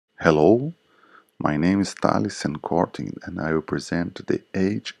Hello, my name is Thales Corting and I will present the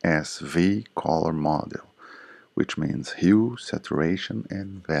HSV color model, which means hue, saturation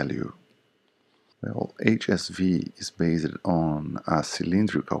and value. Well, HSV is based on a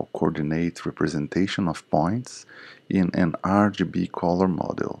cylindrical coordinate representation of points in an RGB color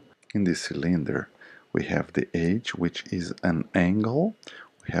model. In this cylinder, we have the H, which is an angle,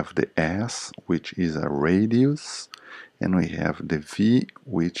 we have the S, which is a radius, and we have the V,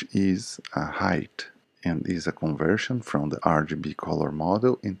 which is a height, and is a conversion from the RGB color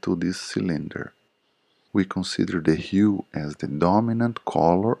model into this cylinder. We consider the hue as the dominant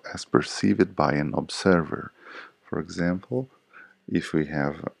color as perceived by an observer. For example, if we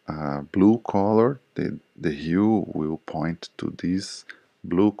have a blue color, the hue will point to this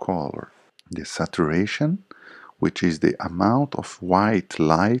blue color. The saturation, which is the amount of white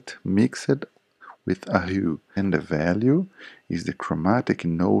light mixed with a hue, and the value is the chromatic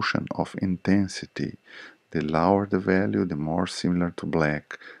notion of intensity. The lower the value, the more similar to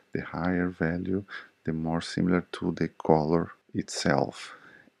black. The higher value, the more similar to the color itself.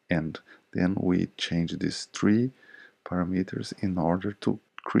 And then we change these three parameters in order to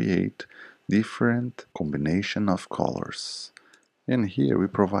create different combination of colors. And here we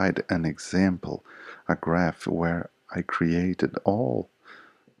provide an example, a graph where I created all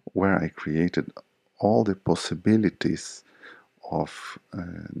the possibilities of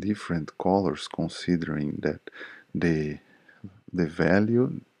different colors, considering that the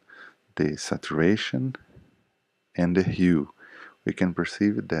value, the saturation and the hue. We can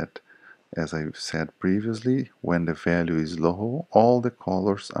perceive that, as I've said previously, when the value is low, all the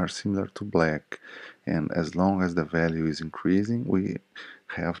colors are similar to black, and as long as the value is increasing, we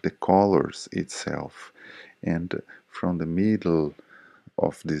have the colors itself. And from the middle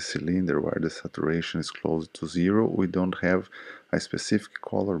of the cylinder, where the saturation is close to zero, we don't have a specific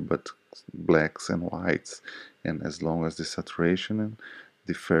color but blacks and whites. And as long as the saturation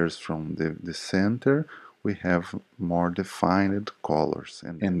differs from the center, we have more defined colors,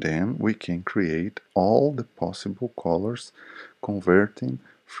 and then we can create all the possible colors, converting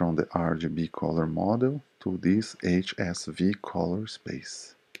from the RGB color model to this HSV color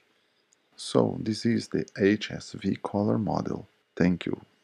space. So this is the HSV color model. Thank you.